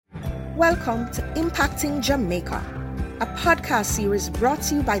Welcome to Impacting Jamaica, a podcast series brought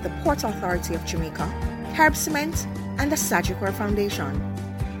to you by the Port Authority of Jamaica, Carib Cement, and the Sagicor Foundation.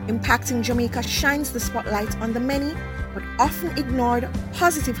 Impacting Jamaica shines the spotlight on the many but often ignored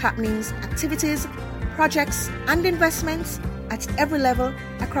positive happenings, activities, projects, and investments at every level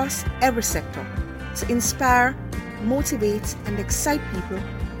across every sector to inspire, motivate, and excite people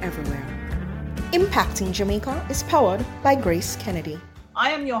everywhere. Impacting Jamaica is powered by Grace Kennedy.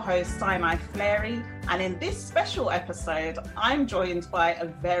 I am your host, Sinai Flary, and in this special episode, I'm joined by a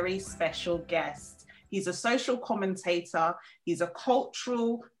very special guest. He's a social commentator, he's a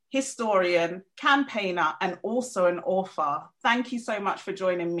cultural historian, campaigner, and also an author. Thank you so much for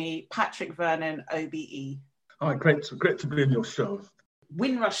joining me, Patrick Vernon, OBE. Hi, great to be in your show.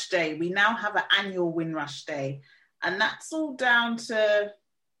 Windrush Day, we now have an annual Windrush Day, and that's all down to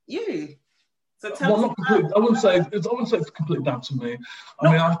you. So tell us I wouldn't say it's completely down to me.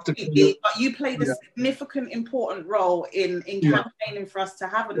 I have to. But you played a significant, important role in campaigning for us to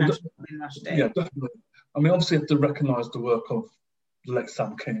have a National Windrush Day. Yeah, definitely. I mean, obviously, you have to recognise the work of the late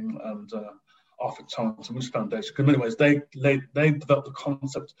Sam King and Arthur Torrance and Windrush Foundation. Because in many ways, they developed the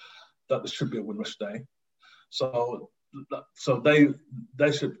concept that there should be a Windrush Day. So they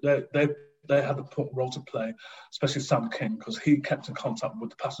had a role to play, especially Sam King, because he kept in contact with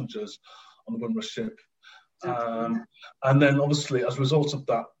the passengers on the Windrush ship. And then obviously as a result of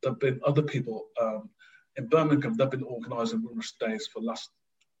that, there have been other people in Birmingham, they've been organising Windrush Days for the last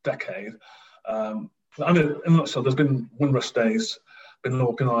decade. I mean, in a nutshell, there's been Windrush Days been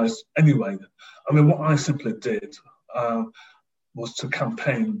organised anyway. I mean, what I simply did was to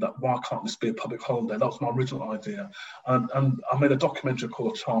campaign that why can't this be a public holiday? That was my original idea. And I made a documentary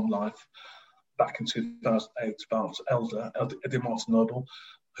called A Charmed Life back in 2008 about Eddie Martin Noble,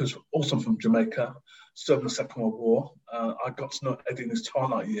 who's also from Jamaica, served in the Second World War. I got to know Eddie in his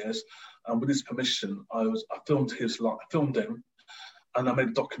twilight years, and with his permission, I filmed him, and I made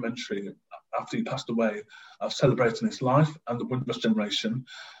a documentary after he passed away, celebrating his life and the Windrush generation.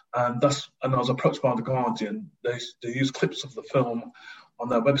 And I was approached by The Guardian. They used clips of the film on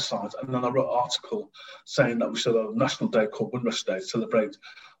their website, and then I wrote an article saying that we should have a national day called Windrush Day to celebrate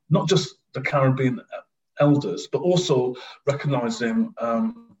not just the Caribbean elders, but also recognising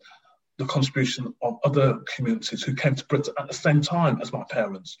the contribution of other communities who came to Britain at the same time as my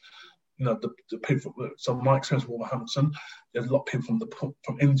parents. You know, the people. So my experience with Wolverhampton, there's a lot of people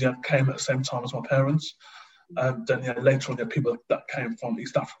from India came at the same time as my parents. Then later on, people that came from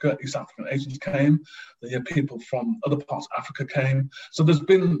East African Asians came. Then people from other parts of Africa came. So there's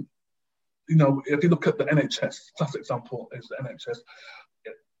been, if you look at the NHS, classic example is the NHS.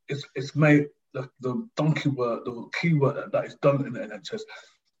 It's made the donkey work, the key work that is done in the NHS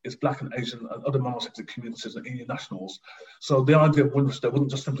is Black and Asian and other minority communities and EU nationals. So the idea of Windrush Day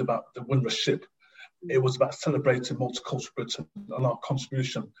wasn't just simply about the Windrush ship. It was about celebrating multicultural Britain and our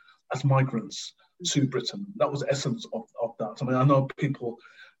contribution as migrants to Britain. That was the essence of that. I mean, I know people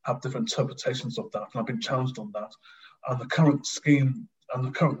have different interpretations of that, and I've been challenged on that. And the current scheme and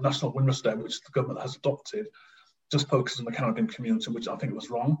the current National Windrush Day, which the government has adopted, just focuses on the Caribbean community, which I think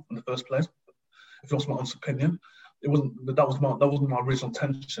was wrong in the first place. If you ask my honest opinion, that wasn't my original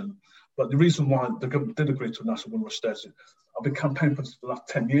intention. But the reason why the government did agree to a National Windrush Day, I've been campaigning for the last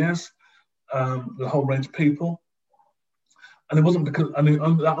 10 years with a whole range of people. And it wasn't because,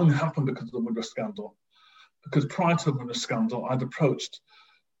 that only happened because of the Windrush Scandal. Because prior to the Windrush Scandal, I'd approached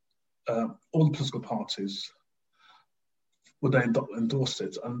all the political parties. Would they endorse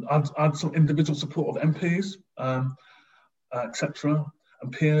it? And I'd had some individual support of MPs, etc.,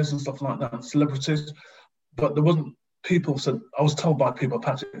 and peers and stuff like that, and celebrities. But there wasn't, people said, I was told by people,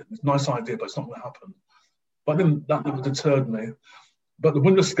 Patrick, it's a nice idea, but it's not going to happen. But then that never deterred me. But the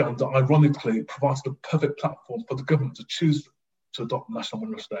Windrush Scandal, ironically, provides the perfect platform for the government to choose to adopt National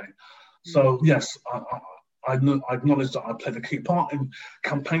Windrush Day. So, yes, I acknowledge that I played a key part in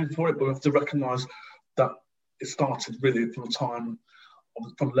campaigning for it, but we have to recognise that it started really from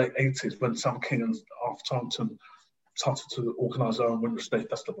the late 80s when Sam King and Arthur Torrance started to organise their own Windrush Day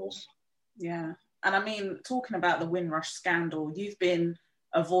festivals. Yeah. And I mean, talking about the Windrush Scandal, you've been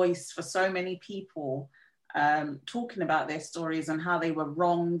a voice for so many people talking about their stories and how they were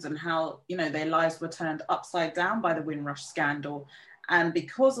wronged and how, their lives were turned upside down by the Windrush Scandal. And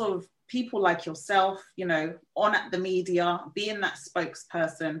because of people like yourself, on at the media, being that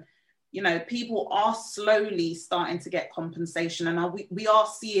spokesperson, people are slowly starting to get compensation. And we are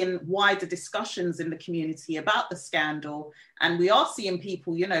seeing wider discussions in the community about the scandal. And we are seeing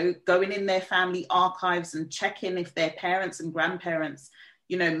people, going in their family archives and checking if their parents and grandparents,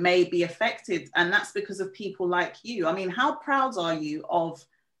 may be affected. And that's because of people like you. I mean, how proud are you of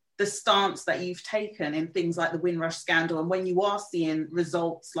the stance that you've taken in things like the Windrush scandal, and when you are seeing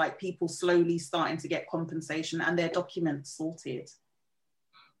results like people slowly starting to get compensation and their documents sorted?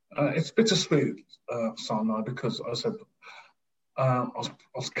 It's bittersweet, Sana, because I said I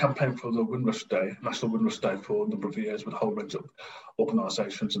was campaigning for the Windrush Day, National Windrush Day, for a number of years with a whole range of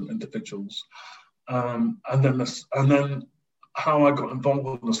organisations and individuals. And then how I got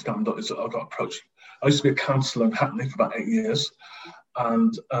involved in the scandal is that I got approached. I used to be a councillor in Hackney for about 8 years,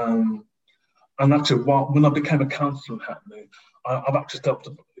 and actually, when I became a councillor in Hackney, I've actually stepped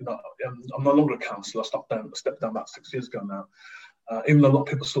up. I'm no longer a councillor. I stepped down about 6 years ago now. Even though a lot of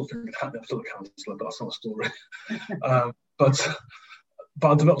people still think in Hackney I'm still a councillor, but that's not a story. But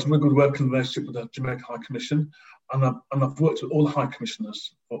I developed a really good working relationship with the Jamaican High Commission, and I've worked with all the High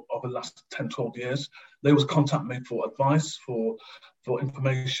Commissioners over the last 10, 12 years. They always contact me for advice, for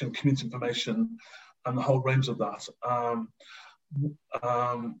information, community information, and the whole range of that.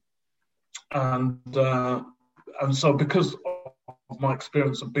 And so because of my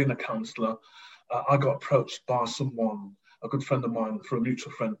experience of being a councillor, I got approached by someone, a good friend of mine, through a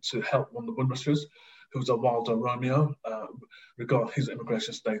mutual friend, to help one of the Windrushes, who was a Wilder Romeo, regarding his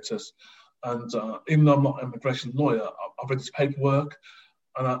immigration status. And even though I'm not an immigration lawyer, I read his paperwork,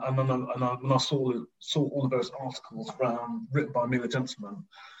 and when I saw all the various articles written by me, the gentleman,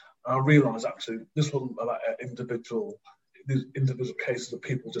 I realised actually this wasn't about these individual cases of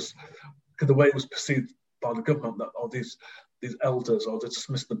people just, because the way it was perceived by the government that these elders, or they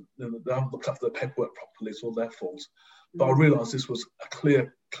dismissed them, they haven't looked after their paperwork properly, it's all their fault. But I realised this was a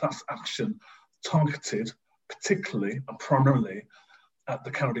clear class action targeted particularly and primarily at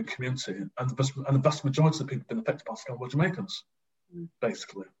the Caribbean community, and the vast majority of the people being affected by scandal were Jamaicans,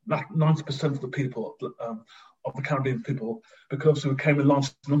 basically. 90% of the people, of the Caribbean people, because obviously we came in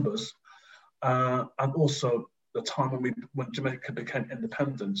large numbers, and also the time when Jamaica became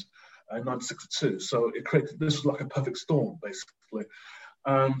independent in 1962. So this was like a perfect storm, basically.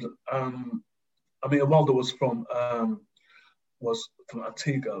 And I mean, Waldo was from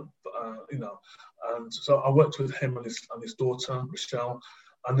Antigua, and so I worked with him and his daughter Michelle,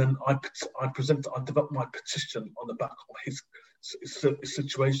 and then I developed my petition on the back of his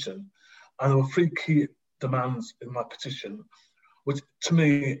situation, and there were 3 key demands in my petition, which to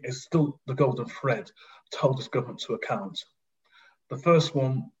me is still the golden thread to hold this government to account. The first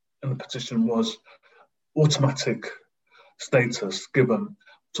one in the petition was automatic status given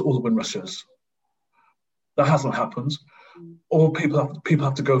to all the Windrushers. That hasn't happened. All people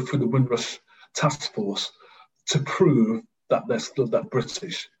have to go through the Windrush task force to prove that they're still that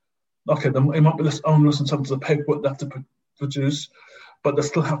British. Okay, then it might be less onerous in terms of the paperwork they have to produce, but they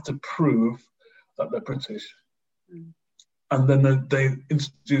still have to prove that they're British. And then they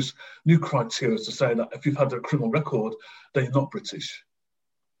introduce new criteria to say that if you've had a criminal record, then you're not British.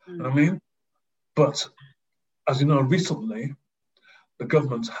 You know what I mean? But as you know, recently, the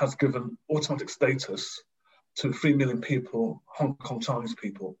government has given automatic status to 3 million people, Hong Kong Chinese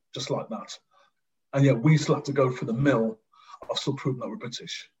people, just like that. And yet we still have to go through the mill of still proving that we're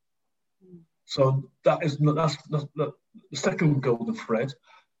British. So that's the second golden thread,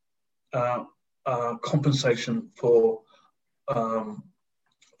 compensation for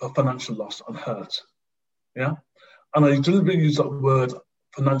financial loss and hurt. Yeah? And I deliberately use that word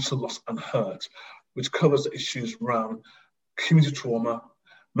financial loss and hurt, which covers the issues around community trauma,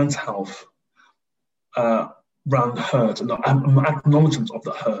 mental health, around hurt and acknowledgement of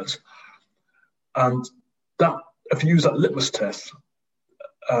the hurt. And that, if you use that litmus test,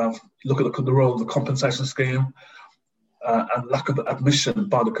 look at the role of the compensation scheme and lack of admission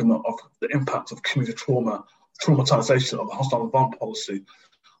by the government of the impact of community trauma, traumatisation of the hostile environment policy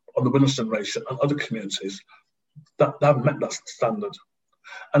on the Windrush generation and other communities, that they haven't met that standard.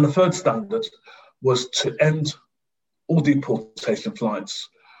 And the third standard was to end all deportation flights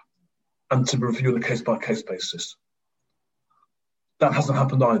and to review on a case-by-case basis. That hasn't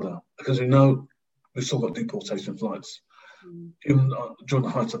happened either, because we know we've still got deportation flights. Even during the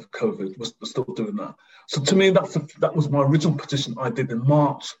height of COVID, we're still doing that. So to me, that was my original petition I did in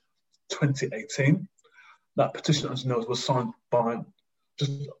March 2018. That petition, as you know, was signed by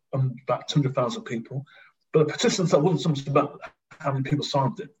just about 200,000 people. But the petition that wasn't so much about how many people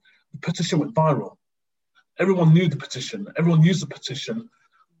signed it. The petition went viral. Everyone knew the petition. Everyone used the petition,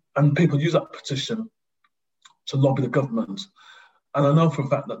 and people use that petition to lobby the government. And I know for a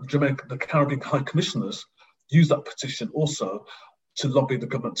fact that the Caribbean High Commissioners use that petition also to lobby the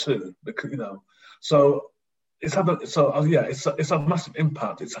government too, because so it's had it's a massive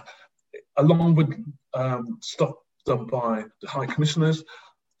impact. It's along with stuff done by the High Commissioners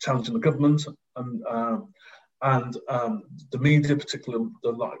challenging the government, and And the media, particularly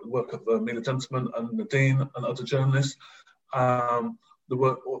the work of Mila Gentleman and Nadine and other journalists, the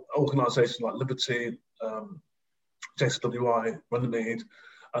work organisations like Liberty, JCWI, Runnymede,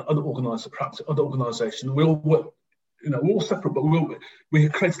 and other organisations. We all work, we're all separate, but we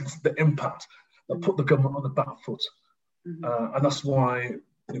created the impact that put the government on the back foot. And that's why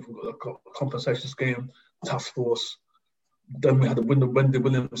we've got a compensation scheme, task force. Then we had the Wendy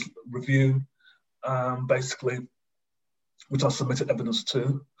Williams review, basically, which I submitted evidence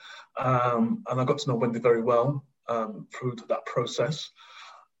to. And I got to know Wendy very well through that process.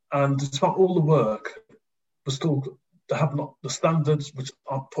 And despite all the work, they have not the standards which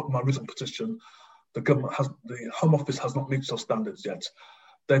I put in my original petition. The Home Office has not reached those standards yet.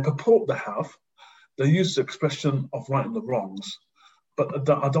 They purport they have. They use the expression of righting the wrongs, but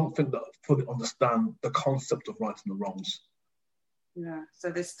I don't think that fully understand the concept of righting the wrongs. Yeah, so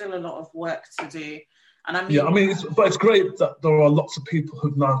there's still a lot of work to do. And it's great that there are lots of people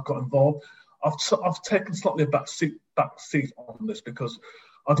who've now got involved. I've taken slightly a back seat on this because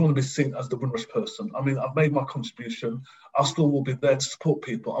I don't want to be seen as the Windrush person. I mean, I've made my contribution. I still will be there to support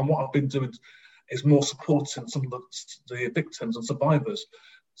people. And what I've been doing is more supporting some of the victims and survivors.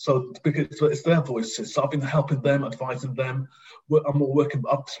 So because it's their voices. So I've been helping them, advising them.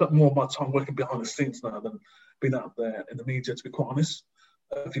 I've spent more of my time working behind the scenes now than being out there in the media, to be quite honest.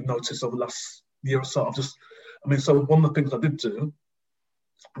 If you've noticed over the last year or so, so one of the things I did do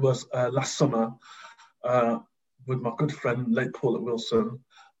was last summer with my good friend, late Paulette Wilson,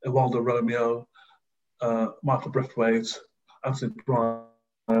 Ewaldo Romeo, Michael Breathwaite, Anthony Bryan,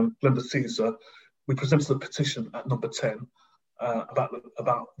 Glenda Caesar, we presented a petition at number 10 about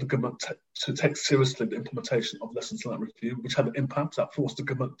the government to take seriously the implementation of Lessons Learned Review, which had an impact that forced the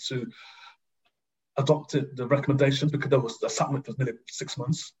government to adopt the recommendations, because there was a settlement for nearly 6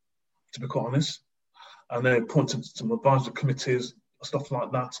 months, to be quite honest. And they appointed some advisory committees, stuff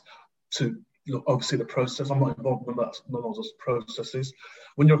like that, to oversee the process. I'm not involved in none of those processes.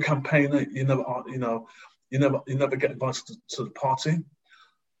 When you're a campaigner, you never get invited to the party,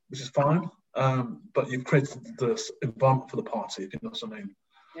 which is fine. But you've created the environment for the party, if you know what I mean.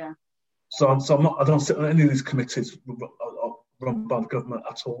 Yeah. So I don't sit on any of these committees run by the government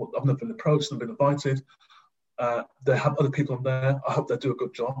at all. I've never been approached, I've been invited. They have other people on there. I hope they do a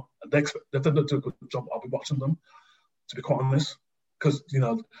good job. If they don't do a good job, I'll be watching them, to be quite honest. Because,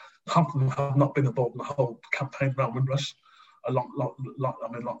 half of them have not been involved in the whole campaign around Windrush. Like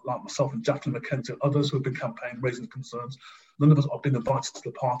myself and Jacqueline McKenzie and others who have been campaigning, raising concerns. None of us have been invited to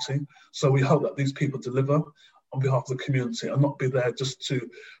the party. So we hope that these people deliver on behalf of the community and not be there just to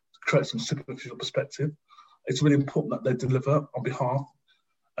create some superficial perspective. It's really important that they deliver on behalf.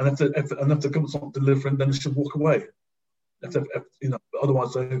 And if the government's not delivering, then they should walk away.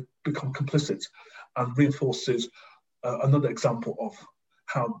 Otherwise they become complicit, and reinforces another example of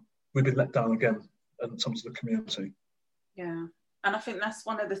how we've been let down again in terms of the community. Yeah, and I think that's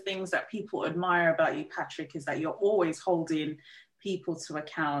one of the things that people admire about you, Patrick, is that you're always holding people to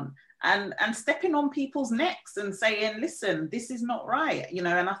account and stepping on people's necks and saying, listen, this is not right, and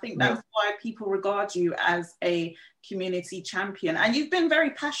I think that's why people regard you as a community champion. And you've been very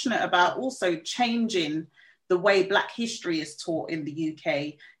passionate about also changing the way Black history is taught in the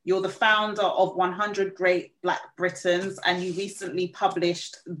UK. You're the founder of 100 Great Black Britons, and you recently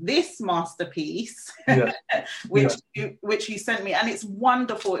published this masterpiece, which you sent me, and it's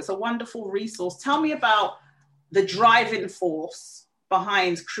wonderful. It's a wonderful resource. Tell me about the driving force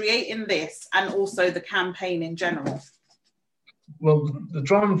behind creating this and also the campaign in general. Well, the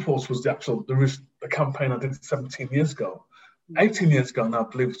driving force was the campaign I did 17 years ago. 18 years ago now,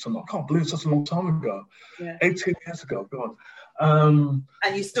 believe it or not. I can't believe it's such a long time ago. Yeah. 18 years ago, God. And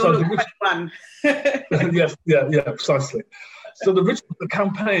you still look 21. Yes, yeah, precisely. So the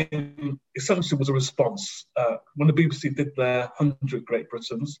campaign essentially was a response. When the BBC did their 100 Great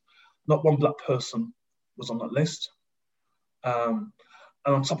Britons, not one Black person was on that list. And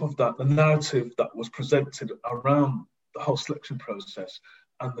on top of that, the narrative that was presented around the whole selection process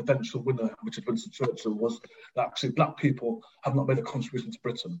and the eventual winner, which is Winston Churchill, was that actually Black people have not made a contribution to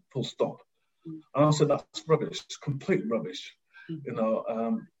Britain, full stop. And I said, that's rubbish, it's complete rubbish.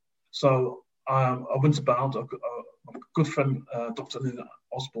 So I went about, I've got a good friend, Dr.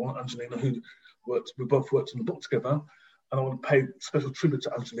 Angelina, who we both worked on the book together, and I want to pay special tribute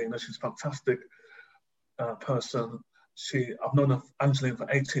to Angelina. She's a fantastic person. I've known Angelina for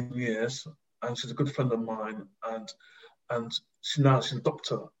 18 years, and she's a good friend of mine, and she's a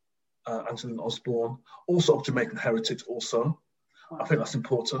doctor, Angelina Osborne, also of Jamaican heritage also. Wow. I think that's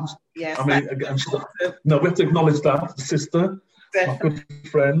important. Yes, I mean, again, we have to acknowledge that, the sister, definitely. My good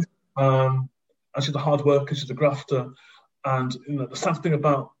friend. And she's a hard worker, she's a grafter. And the sad thing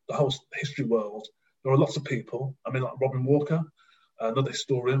about the whole history world, there are lots of people, like Robin Walker, another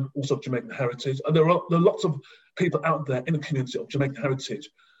historian, also of Jamaican heritage. And there are lots of people out there in the community of Jamaican heritage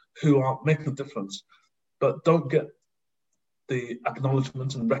who are making a difference, but don't get the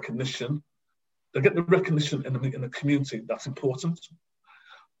acknowledgement and recognition. They get the recognition in the community, that's important.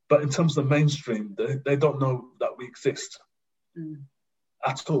 But in terms of the mainstream, they don't know that we exist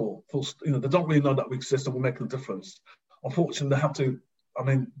at all. They don't really know that we exist and we're making a difference. Unfortunately, they have to,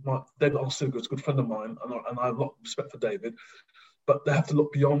 David Olusoga is a good friend of mine, and I have a lot of respect for David, but they have to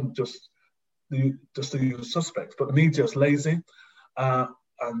look beyond just the usual suspects. But the media is lazy, and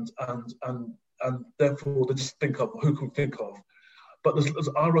therefore they just think of who can we think of. But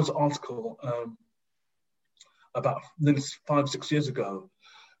I wrote an article about nearly 5-6 years ago,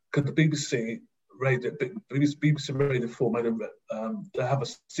 because the BBC Radio 4 they have a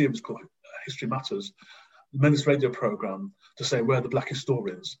series called History Matters, men's radio programme, to say where are the black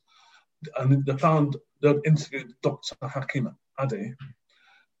historians. And they interviewed Dr. Hakim Adi,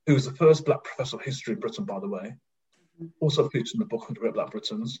 who was the first black professor of history in Britain, by the way, also featured in the book 100 Great Black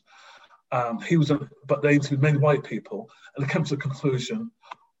Britons. But they interviewed many white people, and they came to the conclusion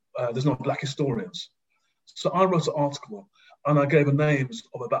there's no black historians. So I wrote an article, and I gave the names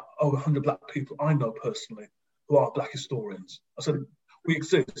of about over 100 black people I know personally who are black historians. I said, we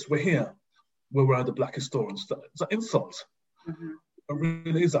exist, we're here, where are the black historians? It's an insult. Mm-hmm. It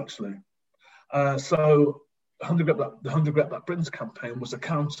really is, actually. So the 100 Great Black Britons campaign was a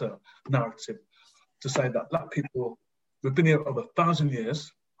counter narrative to say that black people, we've been here over 1,000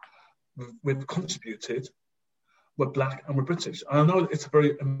 years, we've contributed, we're black and we're British. And I know it's a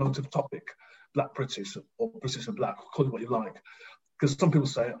very emotive topic, black British or British and black, call it what you like, because some people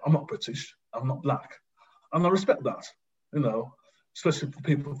say, I'm not British, I'm not black. And I respect that, especially for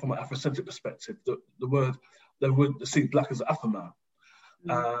people from an Afrocentric perspective, the word, they would see black as Afro-man.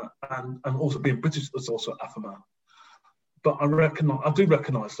 And also being British is also Afro-man. But I do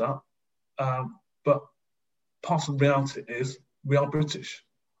recognise that. But part of the reality is we are British.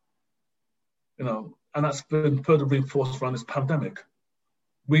 And that's been further reinforced around this pandemic.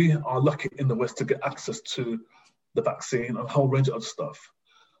 We are lucky in the West to get access to the vaccine and a whole range of other stuff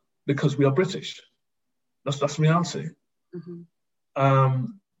because we are British. That's reality. Mm-hmm.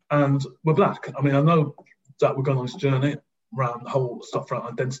 And we're black. I know that we're going on this journey around the whole stuff around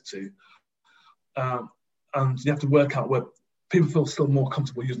identity. And you have to work out where people feel still more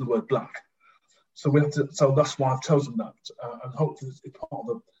comfortable using the word black. So that's why I've chosen that. And hopefully it's part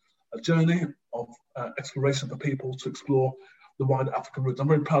of a journey of exploration for people to explore the wider African roots. I'm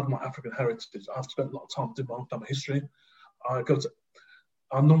very proud of my African heritage. I've spent a lot of time doing my own family history. I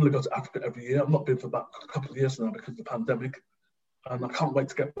normally go to Africa every year. I've not been for about a couple of years now because of the pandemic. And I can't wait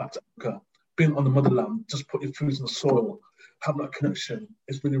to get back to Africa. Being on the motherland, just put your foods in the soil, have that connection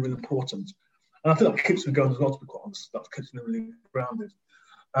is really, really important. And I think that keeps me going as well, to be quite honest. That keeps me really grounded.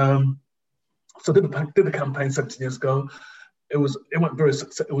 So I did the campaign 17 years ago. It was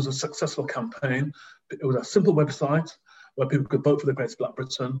a successful campaign. It was a simple website where people could vote for the Great Black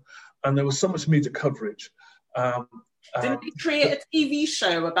Britain, and there was so much media coverage. Didn't they create a TV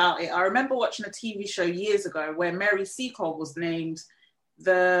show about it? I remember watching a TV show years ago where Mary Seacole was named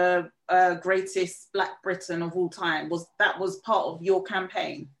the greatest Black Briton of all time. Was part of your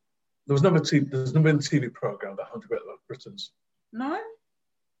campaign? There's never been a TV program about 100 Great Black Britons. No.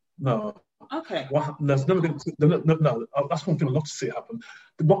 Okay. There's never been. No. That's one thing I'd love to see happen.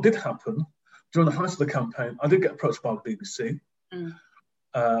 What did happen during the height of the campaign? I did get approached by the BBC,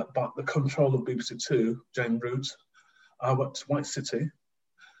 by the controller of BBC Two, Jane Root. I went to White City.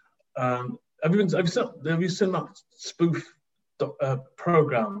 Have you seen that spoof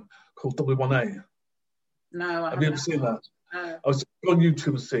program called W1A? No, have you ever seen that? No. I was on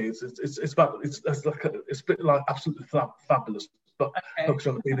YouTube to see it. It's a bit like Absolutely Fabulous, but focused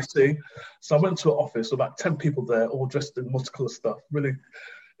on the BBC. So I went to an office, about 10 people there, all dressed in multicolour stuff. Really,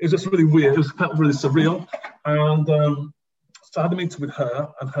 it was just really weird. It felt really surreal. And so I had a meeting with her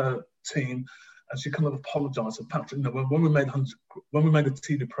and her team, and she kind of apologised. And Patrick, when we made the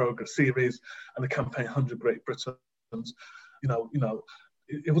TV program series and the campaign 100 Great Britons,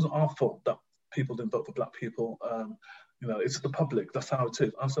 it wasn't our fault that people didn't vote for black people. It's the public. That's how it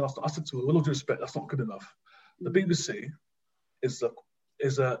is. I said to her, with all due respect, that's not good enough. The BBC is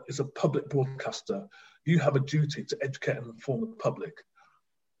a public broadcaster. You have a duty to educate and inform the public.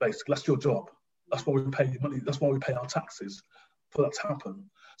 Basically, that's your job. That's why we pay you money. That's why we pay our taxes for that to happen.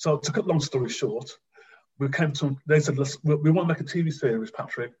 So to cut a long story short, they said, we want to make a TV series,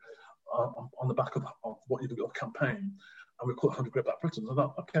 Patrick, on the back of what you do your campaign. and we call it 100 Great Black Britons. I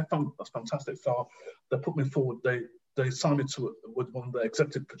thought, okay, that's fantastic. So they put me forward. They signed me to it with one of the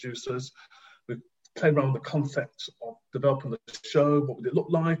executive producers. We played around with the concept of developing the show, what would it look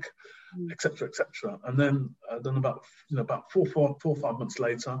like, etc., etc. And then about 4 or 5 months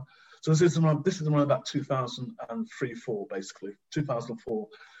later. So this is around about 2003-4, basically 2004.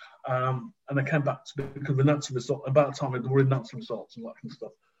 And they came back to me because we announced the result. About the time we'd already announced the results and all that kind of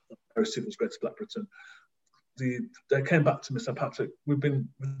stuff. Very Sequel's Greatest Black Britain. They came back to me and said, Patrick, we've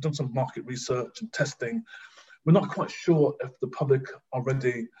done some market research and testing. We're not quite sure if the public are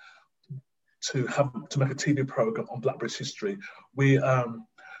ready to make a TV program on Black British history. We're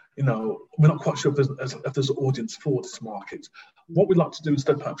not quite sure if there's an audience for this market. What we'd like to do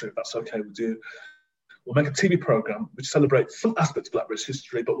instead, Patrick, if that's okay with you, we'll make a TV program which celebrates some aspects of Black British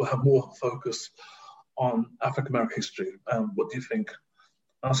history, but we'll have more focus on African American history. What do you think?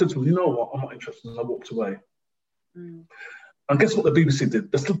 And I said to him, you know what, I'm not interested, and I walked away. And guess what the BBC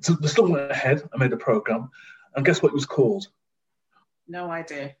did? They still went ahead and made a program, and guess what it was called? No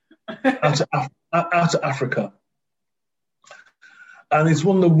idea. Out of Africa. And it's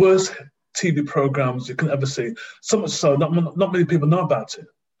one of the worst TV programs you can ever see. So much so, not many people know about it.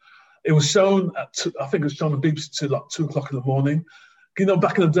 It was shown I think it was shown on BBC Two, like 2 o'clock in the morning. You know,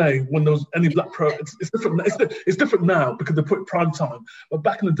 back in the day when there was any black it's different. It's different now because they put it prime time. But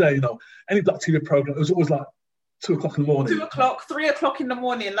back in the day, any black TV program, it was always like 2 o'clock in the morning. 2 o'clock, 3 o'clock in the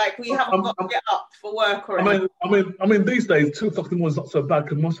morning, like we haven't got to get up for work or anything. I mean, these days 2 o'clock in the morning is not so bad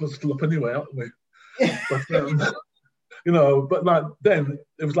because most of us are still up anyway, aren't we? But, but like then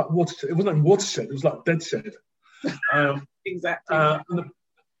it was like watershed. It wasn't like watershed. It was like dead shed. Exactly.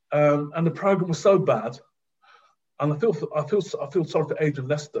 And the program was so bad, and I feel sorry for Adrian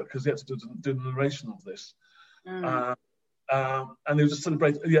Lester because he had to do the narration of this. And it was just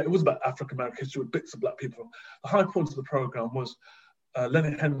celebrating. Yeah, it was about African American history with bits of black people. The high point of the program was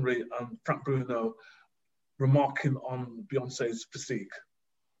Lenny Henry and Frank Bruno remarking on Beyonce's physique.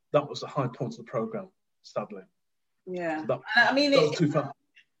 That was the high point of the program, sadly. Yeah. So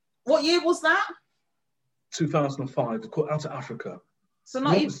what year was that? 2005. Called Out of Africa. So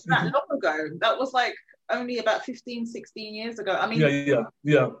not even that long ago. That was like only about 15, 16 years ago. I mean,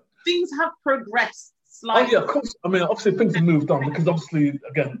 yeah. Things have progressed slightly. Oh, yeah, of course. I mean, obviously things have moved on because obviously,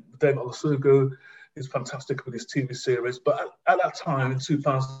 again, David Olusogun is fantastic with his TV series. But at that time in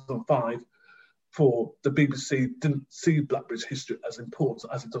 2005, the BBC didn't see Black British history as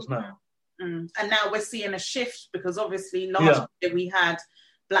important as it does now. And now we're seeing a shift because obviously last year we had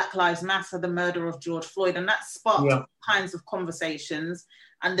Black Lives Matter, the murder of George Floyd, and that sparked all kinds of conversations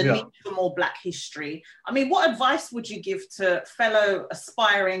and the need for more Black history. I mean, what advice would you give to fellow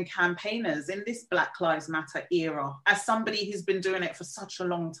aspiring campaigners in this Black Lives Matter era as somebody who's been doing it for such a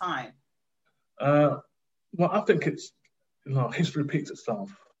long time? Well, I think it's, history repeats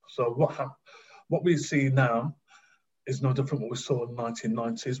itself. So what we see now is no different what we saw in the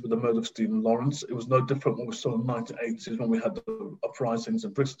 1990s with the murder of Stephen Lawrence. It was no different what we saw in the 1980s when we had the uprisings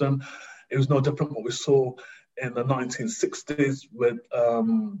in Brixton. It was no different what we saw in the 1960s with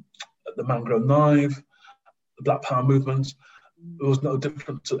the Mangrove Knife, the Black Power movement. It was no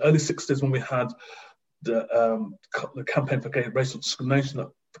different to early 60s when we had the campaign for gay racial discrimination, the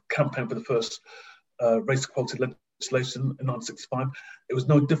campaign for the first race equality legislation in 1965. It was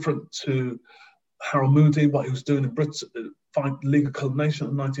no different to Harold Moody, what he was doing in Britain, fight legal coordination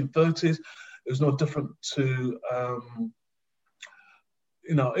in the 1930s. It was no different to,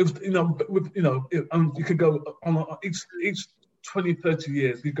 you could go on each 20, 30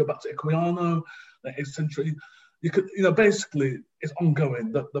 years, you go back to Equiano, the 8th century. You could, basically it's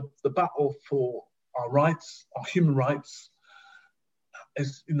ongoing. The battle for our rights, our human rights,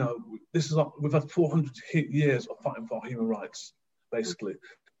 is, we've had 400 years of fighting for our human rights, basically.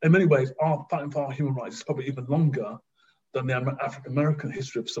 In many ways, our fighting for our human rights is probably even longer than the African American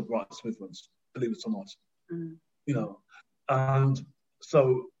history of civil rights movements, believe it or not. And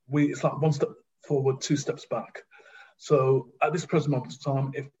so it's like one step forward, 2 steps back. So at this present moment in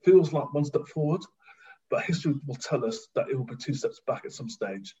time, it feels like 1 step forward, but history will tell us that it will be 2 steps back at some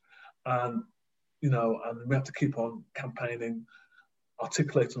stage. And, and we have to keep on campaigning,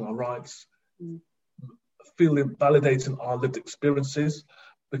 articulating our rights, validating our lived experiences,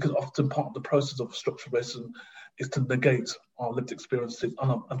 because often part of the process of structural racism is to negate our lived experiences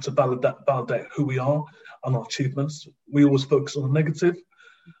and to validate who we are and our achievements. We always focus on the negative.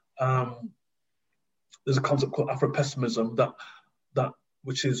 There's a concept called Afro-pessimism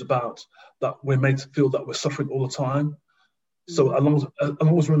which is about that we're made to feel that we're suffering all the time. So as long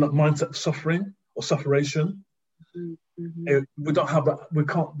as we're in that mindset of suffering or sufferation, we don't have that. We're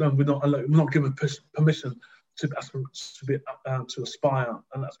not given permission to aspire,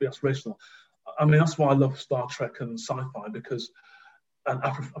 and that's to be aspirational. I mean, that's why I love Star Trek and sci-fi, because, and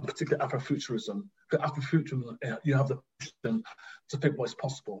particularly Afrofuturism. Because Afrofuturism, you have the option to think what is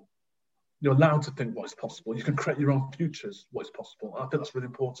possible. You're allowed to think what is possible. You can create your own futures, what is possible. And I think that's really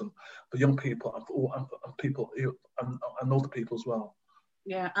important for young people and people and older people as well.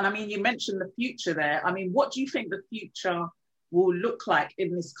 Yeah, and I mean, you mentioned the future there. I mean, what do you think the future will look like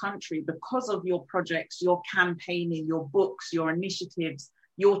in this country because of your projects, your campaigning, your books, your initiatives,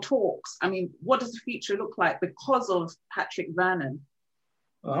 your talks? I mean, what does the future look like because of Patrick Vernon?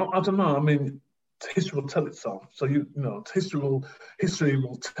 I don't know. I mean, history will tell itself. So history will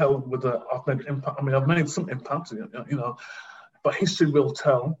tell whether I've made an impact. I mean, I've made some impact, but history will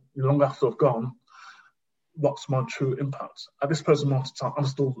tell long after I've gone what's my true impact. At this present moment in time, I'm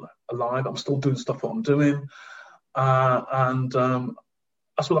still alive. I'm still doing stuff what I'm doing, and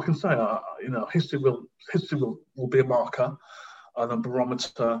that's what I can say. History will be a marker and a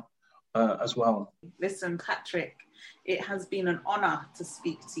barometer as well. Listen, Patrick, it has been an honour to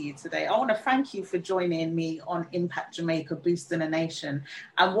speak to you today. I want to thank you for joining me on Impact Jamaica, Boosting a Nation.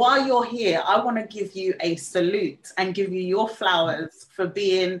 And while you're here, I want to give you a salute and give you your flowers for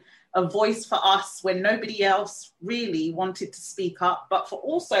being a voice for us when nobody else really wanted to speak up, but for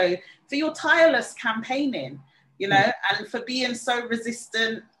your tireless campaigning, and for being so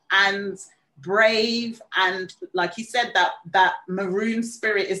resistant and brave, and like you said, that maroon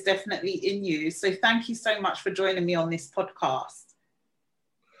spirit is definitely in you. So thank you so much for joining me on this podcast.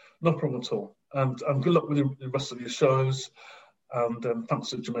 No problem at all, and good luck with the rest of your shows, and thanks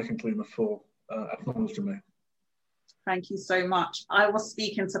to Jamaican Gleaner for acknowledging me. Thank you so much. I was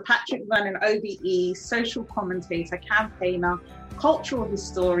speaking to Patrick Vernon, OBE, social commentator, campaigner, cultural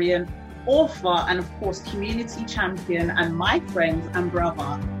historian, author, and of course community champion, and my friend and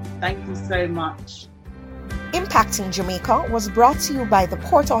brother. Thank you so much. Impacting Jamaica was brought to you by the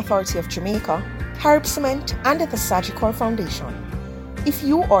Port Authority of Jamaica, Carib Cement, and the Sagicor Foundation. If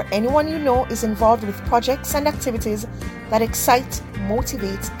you or anyone you know is involved with projects and activities that excite,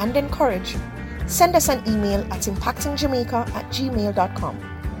 motivate, and encourage, send us an email at impactingjamaica@gmail.com.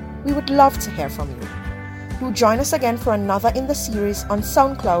 We would love to hear from you. Do join us again for another in the series on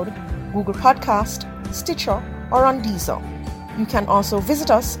SoundCloud, Google Podcast, Stitcher, or on Deezer. You can also visit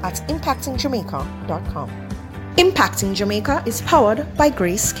us at impactingjamaica.com. Impacting Jamaica is powered by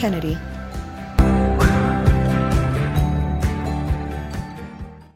Grace Kennedy.